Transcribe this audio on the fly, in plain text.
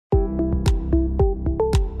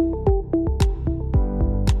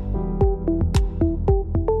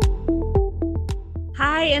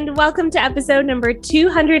and welcome to episode number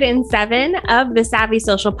 207 of the Savvy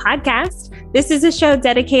Social Podcast. This is a show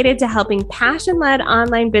dedicated to helping passion-led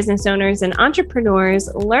online business owners and entrepreneurs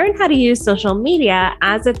learn how to use social media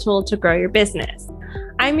as a tool to grow your business.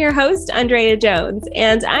 I'm your host, Andrea Jones,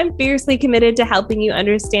 and I'm fiercely committed to helping you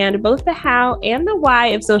understand both the how and the why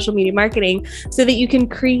of social media marketing so that you can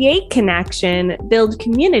create connection, build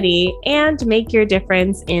community, and make your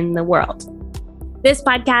difference in the world. This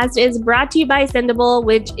podcast is brought to you by Sendable,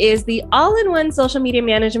 which is the all-in-one social media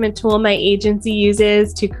management tool my agency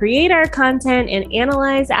uses to create our content and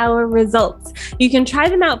analyze our results. You can try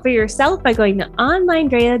them out for yourself by going to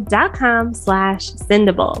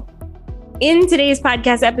onlinedrea.com/Sendable. In today's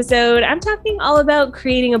podcast episode, I'm talking all about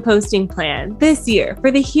creating a posting plan this year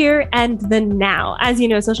for the here and the now. As you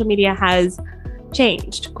know, social media has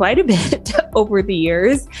changed quite a bit over the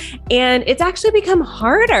years, and it's actually become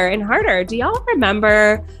harder and harder. Do y'all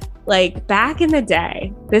remember back in the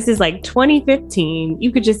day, this is 2015,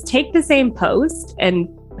 you could just take the same post and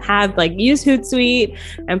have use Hootsuite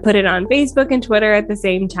and put it on Facebook and Twitter at the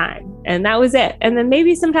same time. And that was it. And then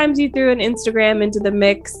maybe sometimes you threw an Instagram into the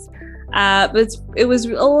mix. But it was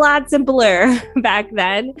a lot simpler back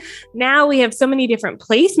then. Now we have so many different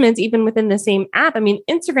placements, even within the same app. I mean,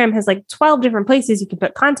 Instagram has 12 different places you can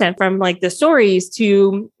put content, from the stories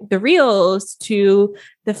to the reels to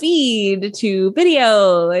the feed to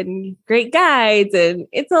video and great guides. And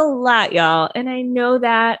it's a lot, y'all. And I know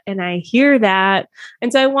that, and I hear that.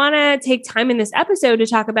 And so I want to take time in this episode to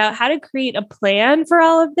talk about how to create a plan for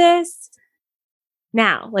all of this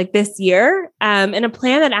now, this year, and a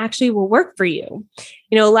plan that actually will work for you.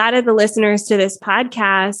 You know, a lot of the listeners to this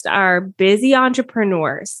podcast are busy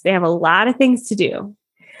entrepreneurs. They have a lot of things to do.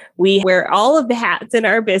 We wear all of the hats in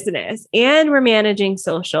our business, and we're managing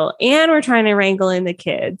social, and we're trying to wrangle in the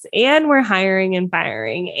kids, and we're hiring and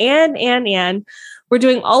firing, and we're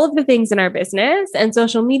doing all of the things in our business. And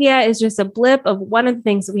social media is just a blip of one of the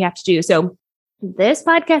things that we have to do. So this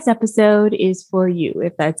podcast episode is for you,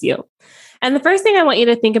 if that's you. And the first thing I want you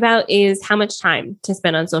to think about is how much time to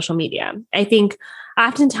spend on social media. I think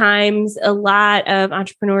oftentimes a lot of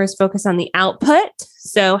entrepreneurs focus on the output.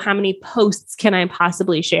 So how many posts can I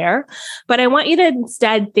possibly share? But I want you to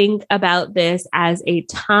instead think about this as a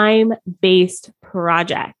time-based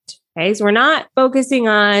project. Okay, so we're not focusing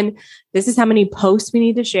on this is how many posts we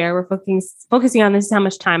need to share. We're focusing on this is how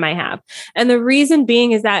much time I have. And the reason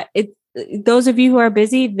being is that those of you who are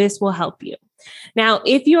busy, this will help you. Now,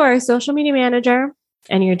 if you are a social media manager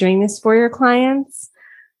and you're doing this for your clients,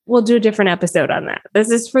 we'll do a different episode on that.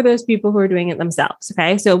 This is for those people who are doing it themselves.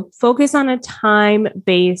 Okay. So focus on a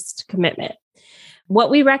time-based commitment.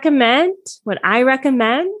 What I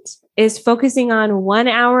recommend is focusing on 1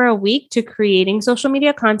 hour a week to creating social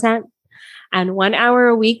media content and 1 hour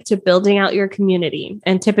a week to building out your community.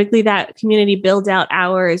 And typically that community build out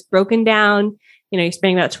hour is broken down. You know, you're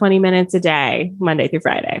spending about 20 minutes a day, Monday through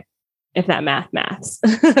Friday. If that maths,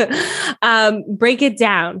 break it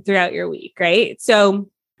down throughout your week, right? So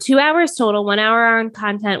 2 hours total, 1 hour on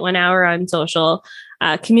content, 1 hour on social,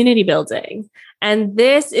 community building. And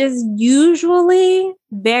this is usually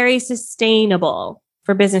very sustainable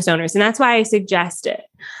for business owners. And that's why I suggest it.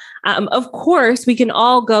 Of course, we can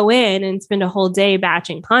all go in and spend a whole day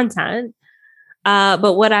batching content.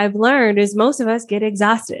 But what I've learned is most of us get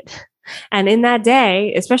exhausted. And in that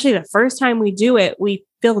day, especially the first time we do it, we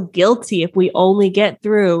feel guilty if we only get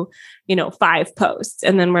through, 5 posts.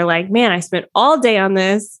 And then we're like, man, I spent all day on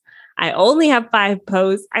this. I only have 5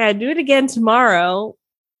 posts. I got to do it again tomorrow.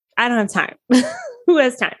 I don't have time. Who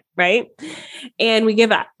has time? Right. And we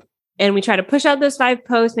give up and we try to push out those 5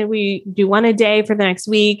 posts. Maybe we do one a day for the next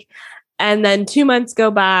week. And then 2 months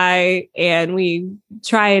go by and we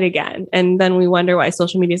try it again. And then we wonder why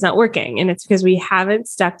social media is not working. And it's because we haven't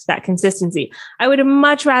stuck to that consistency. I would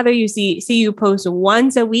much rather you see you post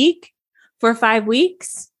once a week for 5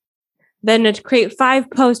 weeks than to create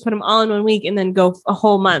 5 posts, put them all in 1 week, and then go a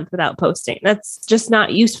whole month without posting. That's just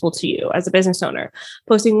not useful to you as a business owner.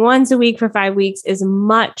 Posting once a week for 5 weeks is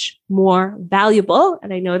much more valuable.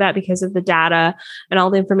 And I know that because of the data and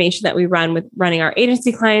all the information that we run with running our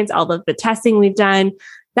agency clients, all of the testing we've done.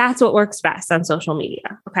 That's what works best on social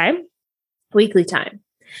media. Okay. Weekly time.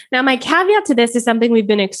 Now, my caveat to this is something we've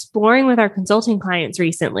been exploring with our consulting clients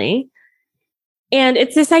recently. And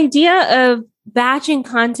it's this idea of batching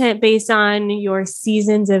content based on your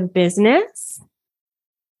seasons of business.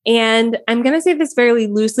 And I'm going to say this fairly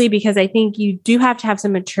loosely because I think you do have to have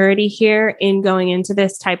some maturity here in going into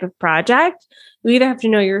this type of project. You either have to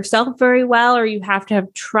know yourself very well, or you have to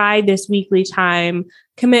have tried this weekly time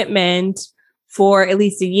commitment for at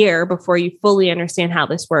least a year before you fully understand how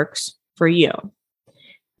this works for you.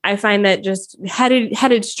 I find that just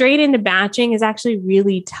headed straight into batching is actually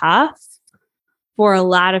really tough for a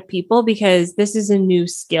lot of people because this is a new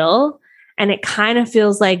skill and it kind of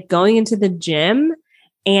feels like going into the gym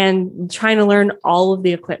and trying to learn all of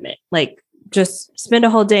the equipment, like just spend a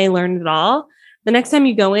whole day learning it all. The next time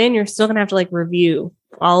you go in, you're still going to have to like review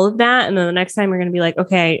all of that. And then the next time you're going to be like,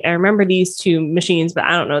 okay, I remember these two machines, but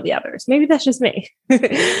I don't know the others. Maybe that's just me,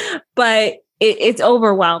 but it's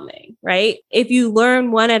overwhelming, right? If you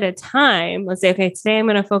learn one at a time, let's say, okay, today I'm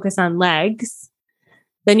going to focus on legs.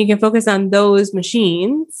 Then you can focus on those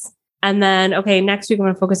machines. And then, okay, next week I'm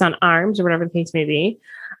going to focus on arms or whatever the case may be.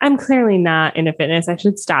 I'm clearly not into fitness. I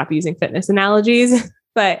should stop using fitness analogies,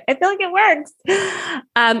 but I feel like it works.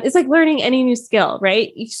 It's like learning any new skill,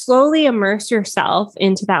 right? You slowly immerse yourself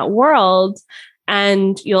into that world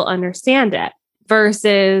and you'll understand it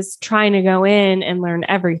versus trying to go in and learn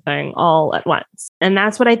everything all at once. And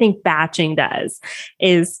that's what I think batching does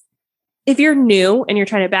is if you're new and you're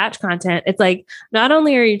trying to batch content, it's like, not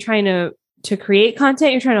only are you trying to create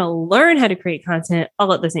content, you're trying to learn how to create content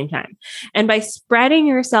all at the same time. And by spreading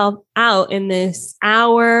yourself out in this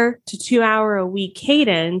hour to 2 hour a week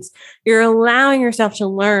cadence, you're allowing yourself to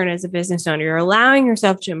learn as a business owner. You're allowing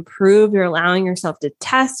yourself to improve. You're allowing yourself to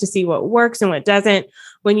test to see what works and what doesn't.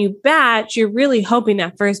 When you batch, you're really hoping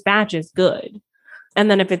that first batch is good. And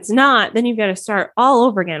then if it's not, then you've got to start all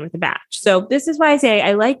over again with the batch. So this is why I say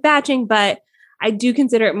I like batching, but I do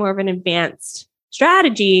consider it more of an advanced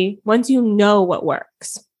strategy once you know what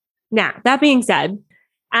works. Now, that being said,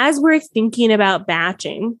 as we're thinking about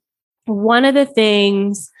batching, one of the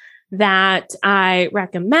things that I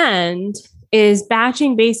recommend is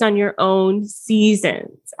batching based on your own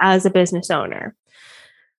seasons as a business owner.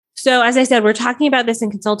 So as I said, we're talking about this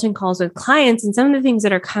in consulting calls with clients, and some of the things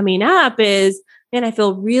that are coming up is, man, I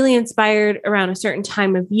feel really inspired around a certain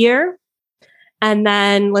time of year. And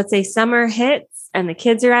then let's say summer hits and the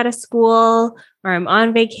kids are out of school, or I'm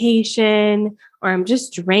on vacation, or I'm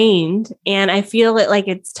just drained and I feel it like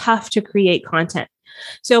it's tough to create content.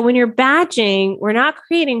 So when you're batching, we're not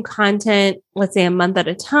creating content, let's say a month at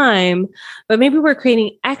a time, but maybe we're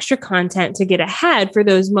creating extra content to get ahead for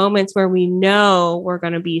those moments where we know we're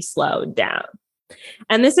going to be slowed down.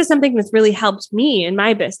 And this is something that's really helped me in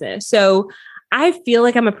my business. So I feel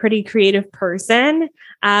like I'm a pretty creative person.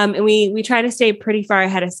 And we try to stay pretty far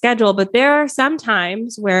ahead of schedule, but there are some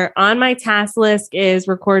times where on my task list is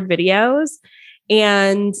record videos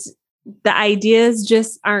and the ideas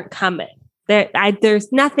just aren't coming.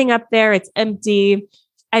 There's nothing up there. It's empty.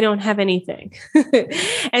 I don't have anything.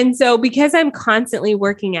 And so because I'm constantly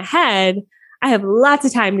working ahead, I have lots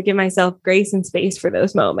of time to give myself grace and space for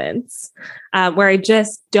those moments where I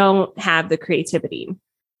just don't have the creativity.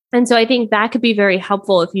 And so I think that could be very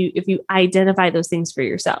helpful if you identify those things for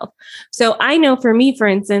yourself. So I know for me, for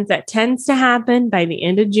instance, that tends to happen by the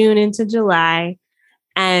end of June into July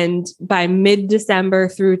and by mid-December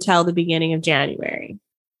through till the beginning of January.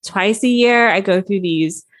 Twice a year, I go through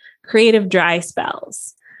these creative dry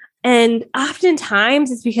spells. And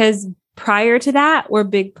oftentimes it's because prior to that were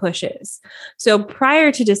big pushes. So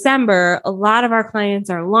prior to December, a lot of our clients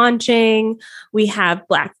are launching. We have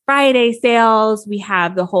Black Friday sales. We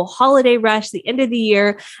have the whole holiday rush, the end of the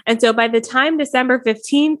year. And so by the time December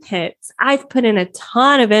 15th hits, I've put in a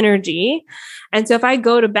ton of energy. And so if I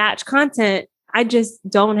go to batch content, I just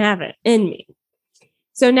don't have it in me.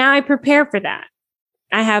 So now I prepare for that.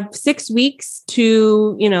 I have 6 weeks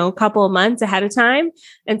to, a couple of months ahead of time.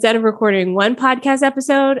 Instead of recording one podcast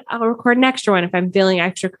episode, I'll record an extra one if I'm feeling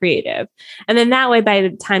extra creative. And then that way, by the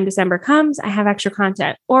time December comes, I have extra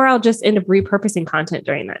content, or I'll just end up repurposing content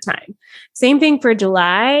during that time. Same thing for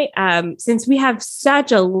July. Since we have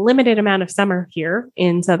such a limited amount of summer here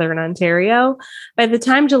in Southern Ontario, by the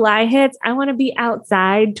time July hits, I want to be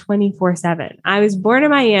outside 24/7. I was born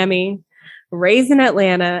in Miami, raised in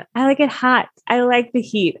Atlanta. I like it hot. I like the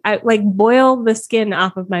heat. I like boil the skin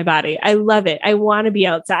off of my body. I love it. I want to be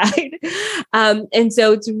outside. And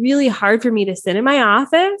so it's really hard for me to sit in my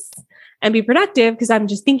office and be productive because I'm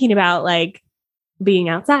just thinking about like being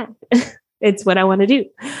outside. It's what I want to do.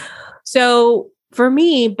 So for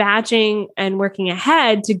me, batching and working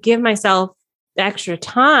ahead to give myself extra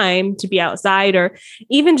time to be outside or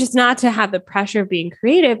even just not to have the pressure of being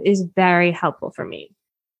creative is very helpful for me.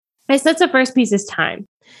 So that's the first piece is time.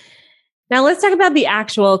 Now let's talk about the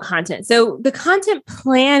actual content. So the content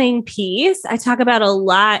planning piece, I talk about a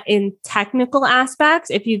lot in technical aspects.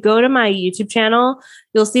 If you go to my YouTube channel,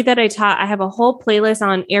 you'll see that I have a whole playlist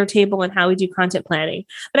on Airtable and how we do content planning.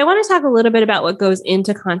 But I want to talk a little bit about what goes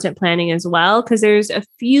into content planning as well, because there's a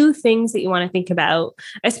few things that you want to think about,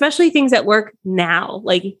 especially things that work now,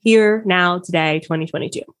 like here, now, today,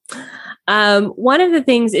 2022. One of the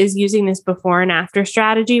things is using this before and after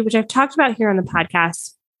strategy, which I've talked about here on the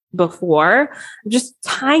podcast before, just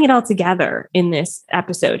tying it all together in this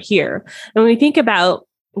episode here. And when we think about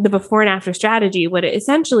the before and after strategy, what it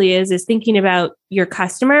essentially is thinking about your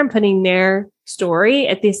customer and putting their story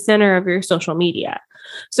at the center of your social media.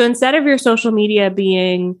 So instead of your social media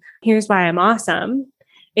being, here's why I'm awesome,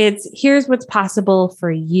 it's here's what's possible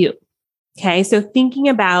for you. Okay. So thinking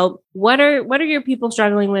about what are your people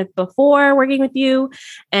struggling with before working with you,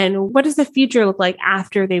 and what does the future look like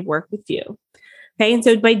after they work with you? Okay. And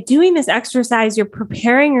so by doing this exercise, you're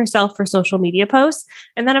preparing yourself for social media posts,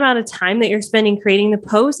 and that amount of time that you're spending creating the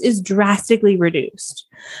post is drastically reduced.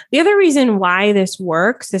 The other reason why this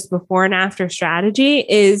works, this before and after strategy,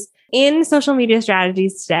 is in social media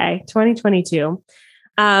strategies today, 2022.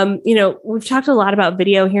 We've talked a lot about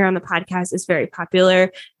video here on the podcast. It's very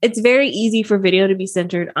popular. It's very easy for video to be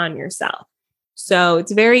centered on yourself. So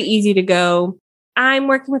it's very easy to go, I'm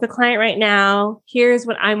working with a client right now. Here's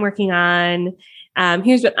what I'm working on.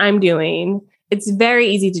 Here's what I'm doing. It's very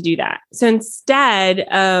easy to do that. So instead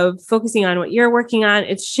of focusing on what you're working on,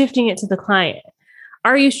 it's shifting it to the client.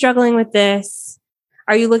 Are you struggling with this?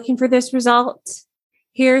 Are you looking for this result?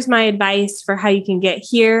 Here's my advice for how you can get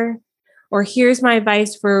here. Or here's my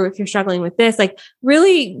advice for if you're struggling with this, like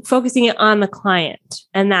really focusing it on the client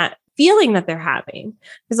and that feeling that they're having.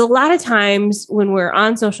 Because a lot of times when we're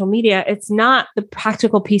on social media, it's not the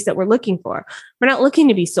practical piece that we're looking for. We're not looking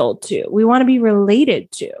to be sold to. We want to be related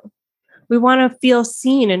to. We want to feel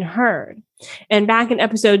seen and heard. And back in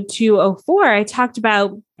episode 204, I talked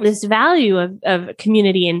about this value of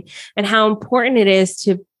community and how important it is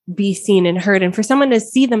to be seen and heard, and for someone to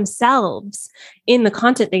see themselves in the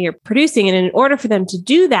content that you're producing. And in order for them to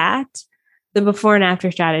do that, the before and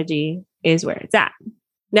after strategy is where it's at.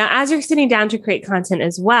 Now, as you're sitting down to create content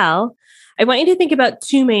as well, I want you to think about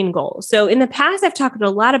two main goals. So in the past, I've talked a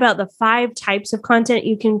lot about the 5 types of content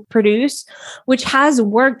you can produce, which has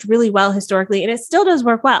worked really well historically, and it still does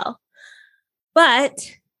work well. But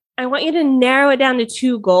I want you to narrow it down to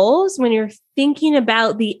 2 goals when you're thinking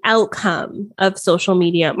about the outcome of social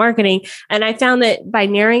media marketing. And I found that by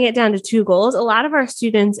narrowing it down to 2 goals, a lot of our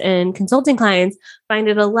students and consulting clients find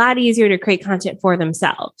it a lot easier to create content for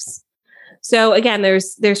themselves. So again,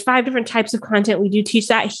 there's 5 different types of content. We do teach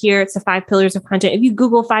that here. It's the 5 pillars of content. If you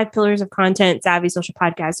Google 5 pillars of content, Savvy Social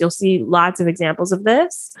Podcast, you'll see lots of examples of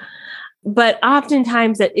this. But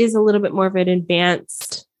oftentimes that is a little bit more of an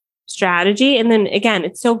advanced strategy. And then again,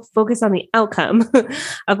 it's so focused on the outcome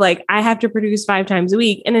of like, I have to produce 5 times a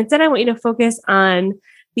week. And instead I want you to focus on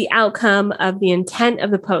the outcome of the intent of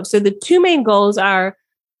the post. So the 2 main goals are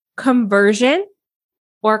conversion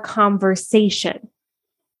or conversation.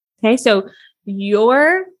 Okay. So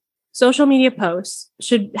your social media posts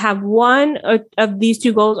should have one of these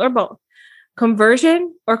 2 goals or both: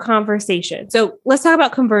 conversion or conversation. So let's talk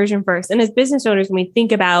about conversion first. And as business owners, when we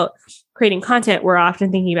think about creating content, we're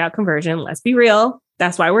often thinking about conversion. Let's be real.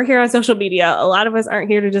 That's why we're here on social media. A lot of us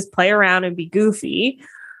aren't here to just play around and be goofy.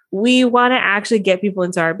 We want to actually get people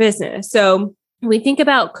into our business. So when we think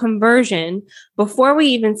about conversion, before we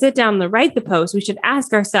even sit down to write the post, we should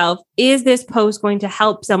ask ourselves, is this post going to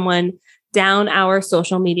help someone down our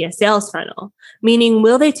social media sales funnel? Meaning,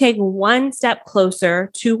 will they take one step closer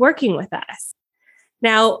to working with us?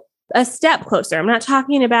 Now, a step closer, I'm not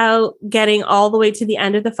talking about getting all the way to the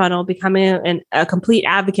end of the funnel, becoming a complete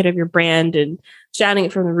advocate of your brand and shouting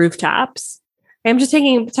it from the rooftops. I'm just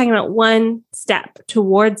talking about one step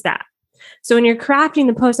towards that. So when you're crafting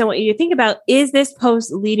the post, I want you to think about, is this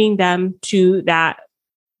post leading them to that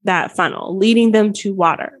funnel, leading them to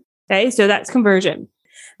water? Okay, so that's conversion.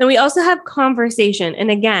 Then we also have conversation. And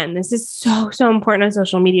again, this is so important on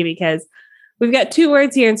social media because we've got 2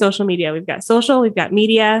 words here in social media. We've got social, we've got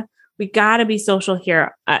media. We got to be social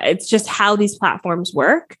here. It's just how these platforms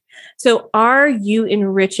work. So are you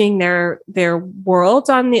enriching their worlds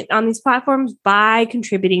on these platforms by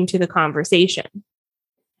contributing to the conversation?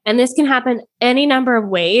 And this can happen any number of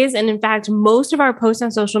ways. And in fact, most of our posts on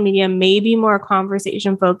social media may be more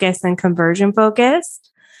conversation focused than conversion focused,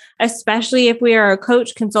 especially if we are a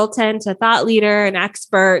coach, consultant, a thought leader, an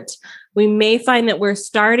expert. We may find that we're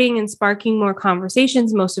starting and sparking more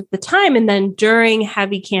conversations most of the time. And then during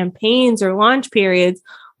heavy campaigns or launch periods,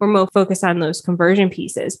 we're more focused on those conversion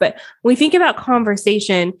pieces. But when we think about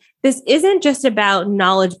conversation, this isn't just about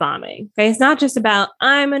knowledge bombing. Okay. It's not just about,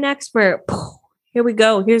 I'm an expert. Here we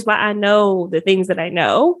go. Here's why I know the things that I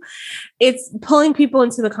know. It's pulling people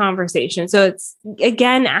into the conversation. So it's,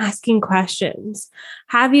 again, asking questions.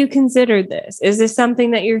 Have you considered this? Is this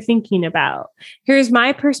something that you're thinking about? Here's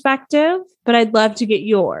my perspective, but I'd love to get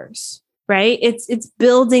yours, right? It's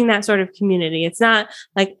building that sort of community. It's not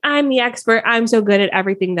like, I'm the expert. I'm so good at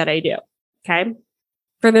everything that I do. Okay.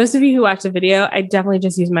 For those of you who watch the video, I definitely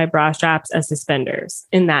just use my bra straps as suspenders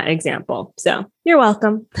in that example. So you're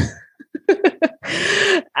welcome.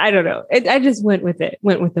 I don't know. I just went with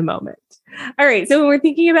the moment. All right. So when we're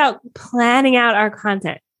thinking about planning out our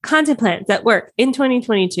content plans that work in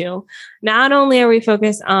 2022, not only are we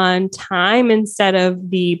focused on time instead of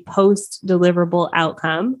the post deliverable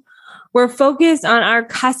outcome, we're focused on our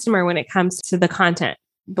customer when it comes to the content.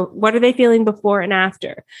 But what are they feeling before and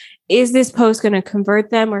after? Is this post going to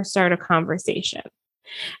convert them or start a conversation?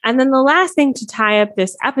 And then the last thing to tie up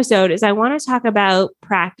this episode is I want to talk about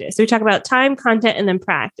practice. So we talk about time, content, and then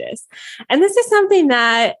practice. And this is something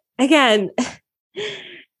that, again,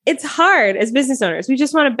 it's hard as business owners. We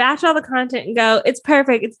just want to batch all the content and go, it's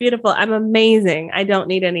perfect. It's beautiful. I'm amazing. I don't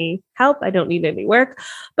need any help. I don't need any work.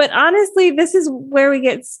 But honestly, this is where we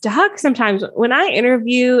get stuck sometimes. When I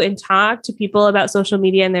interview and talk to people about social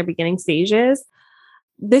media in their beginning stages,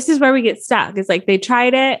 this is where we get stuck. It's like they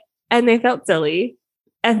tried it and they felt silly.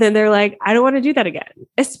 And then they're like, I don't want to do that again,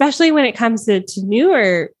 especially when it comes to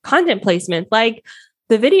newer content placement, like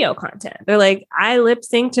the video content. They're like, I lip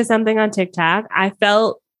synced to something on TikTok. I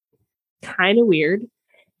felt kind of weird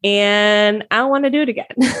and I don't want to do it again.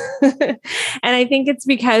 And I think it's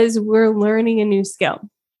because we're learning a new skill.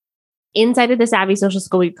 Inside of the Savvy Social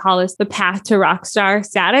School, we call this the path to rockstar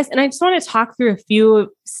status. And I just want to talk through a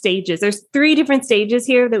few stages. There's 3 different stages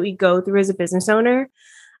here that we go through as a business owner.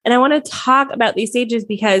 And I want to talk about these stages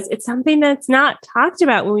because it's something that's not talked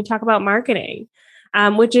about when we talk about marketing,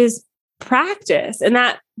 which is practice. And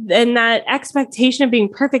that expectation of being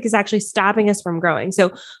perfect is actually stopping us from growing.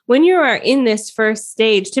 So when you are in this first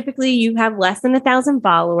stage, typically you have less than 1,000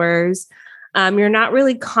 followers. You're not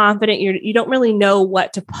really confident. You don't really know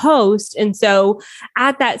what to post. And so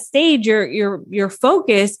at that stage, your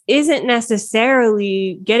focus isn't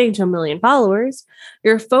necessarily getting to 1 million followers.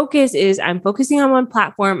 Your focus is, I'm focusing on one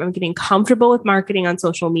platform. I'm getting comfortable with marketing on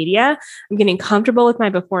social media. I'm getting comfortable with my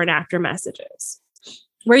before and after messages.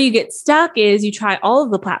 Where you get stuck is you try all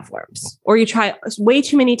of the platforms or you try way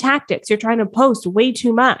too many tactics. You're trying to post way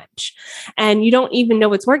too much and you don't even know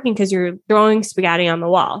what's working because you're throwing spaghetti on the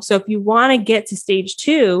wall. So if you want to get to stage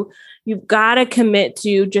 2, you've got to commit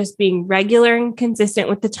to just being regular and consistent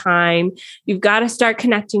with the time. You've got to start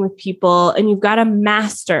connecting with people and you've got to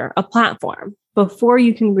master a platform before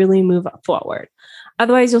you can really move forward.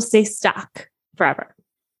 Otherwise, you'll stay stuck forever.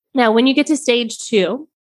 Now, when you get to stage 2,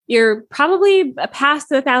 you're probably past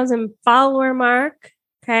the 1,000 follower mark.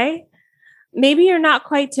 Okay. Maybe you're not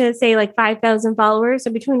quite to say like 5,000 followers.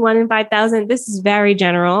 So between 1 and 5,000, this is very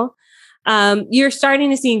general. You're starting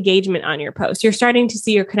to see engagement on your post. You're starting to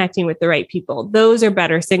see you're connecting with the right people. Those are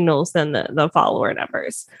better signals than the follower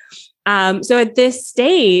numbers. So at this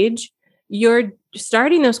stage, you're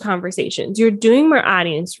starting those conversations. You're doing more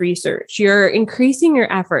audience research. You're increasing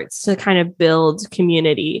your efforts to kind of build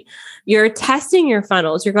community. You're testing your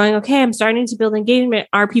funnels. You're going, okay, I'm starting to build engagement.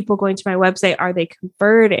 Are people going to my website? Are they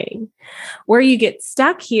converting? Where you get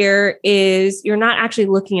stuck here is you're not actually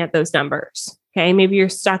looking at those numbers. Okay. Maybe you're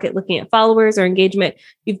stuck at looking at followers or engagement.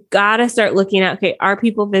 You've got to start looking at, okay, are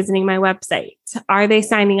people visiting my website? Are they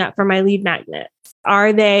signing up for my lead magnets?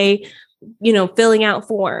 Are they filling out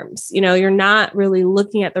forms? You're not really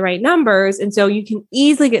looking at the right numbers. And so you can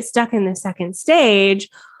easily get stuck in the second stage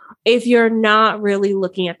if you're not really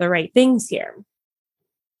looking at the right things here.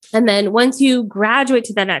 And then once you graduate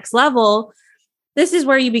to the next level, this is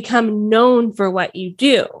where you become known for what you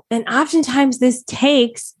do. And oftentimes this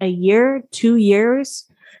takes a year, 2 years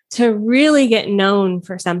to really get known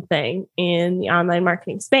for something in the online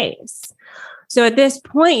marketing space. So at this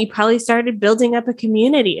point, you probably started building up a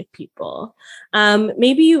community of people.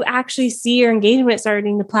 Maybe you actually see your engagement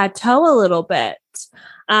starting to plateau a little bit,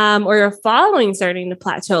 or your following starting to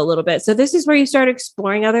plateau a little bit. So this is where you start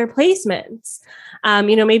exploring other placements.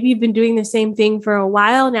 Maybe you've been doing the same thing for a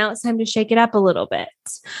while. Now it's time to shake it up a little bit.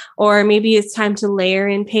 Or maybe it's time to layer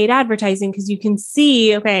in paid advertising because you can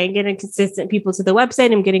see, okay, I'm getting consistent people to the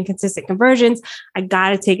website. I'm getting consistent conversions. I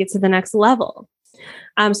got to take it to the next level.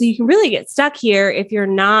 So you can really get stuck here if you're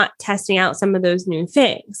not testing out some of those new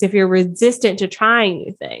things, if you're resistant to trying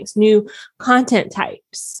new things, new content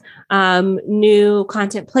types, new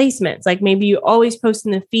content placements. Like maybe you always post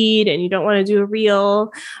in the feed and you don't want to do a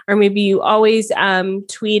reel, or maybe you always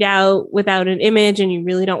tweet out without an image and you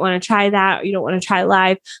really don't want to try that, or you don't want to try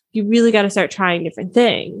live. You really got to start trying different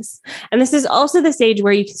things. And this is also the stage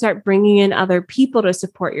where you can start bringing in other people to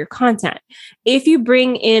support your content. If you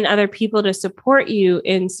bring in other people to support you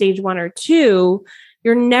in stage 1 or 2,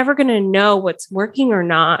 you're never going to know what's working or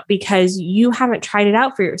not because you haven't tried it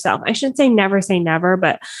out for yourself. I shouldn't say never,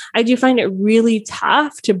 but I do find it really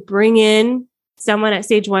tough to bring in someone at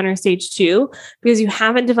stage 1 or stage 2 because you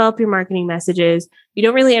haven't developed your marketing messages. You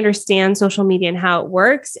don't really understand social media and how it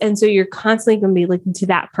works. And so you're constantly going to be looking to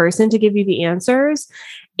that person to give you the answers.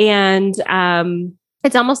 And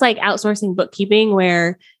it's almost like outsourcing bookkeeping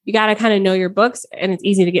where you got to kind of know your books and it's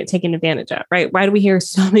easy to get taken advantage of, right? Why do we hear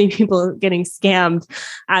so many people getting scammed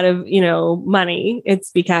out of, money? It's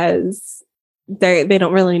because they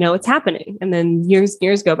don't really know what's happening. And then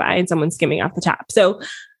years go by and someone's skimming off the top. So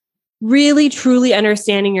really, truly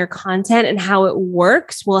understanding your content and how it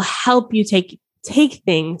works will help you take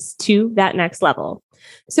things to that next level.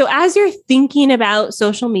 So as you're thinking about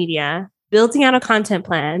social media, building out a content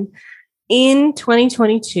plan in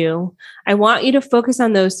 2022, I want you to focus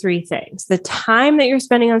on those 3 things: the time that you're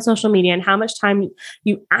spending on social media and how much time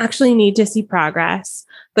you actually need to see progress,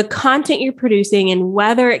 the content you're producing and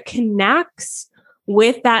whether it connects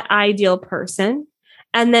with that ideal person,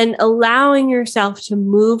 and then allowing yourself to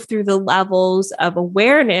move through the levels of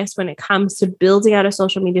awareness when it comes to building out a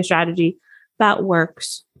social media strategy that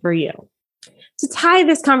works for you. To tie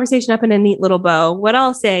this conversation up in a neat little bow, what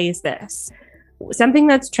I'll say is this: something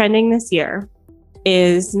that's trending this year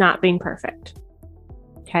is not being perfect.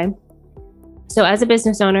 Okay. So as a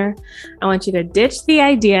business owner, I want you to ditch the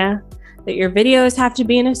idea that your videos have to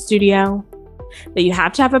be in a studio, that you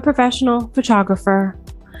have to have a professional photographer,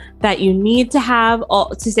 that you need to have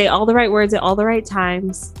to say all the right words at all the right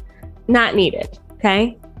times. Not needed.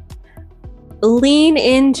 Okay. Lean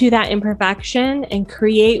into that imperfection and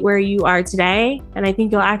create where you are today. And I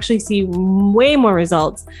think you'll actually see way more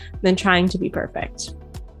results than trying to be perfect.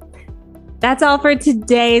 That's all for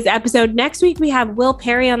today's episode. Next week, we have Will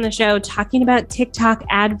Perry on the show talking about TikTok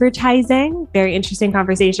advertising. Very interesting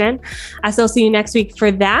conversation. I'll still see you next week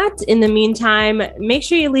for that. In the meantime, make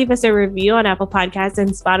sure you leave us a review on Apple Podcasts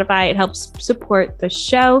and Spotify. It helps support the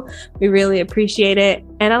show. We really appreciate it.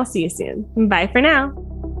 And I'll see you soon. Bye for now.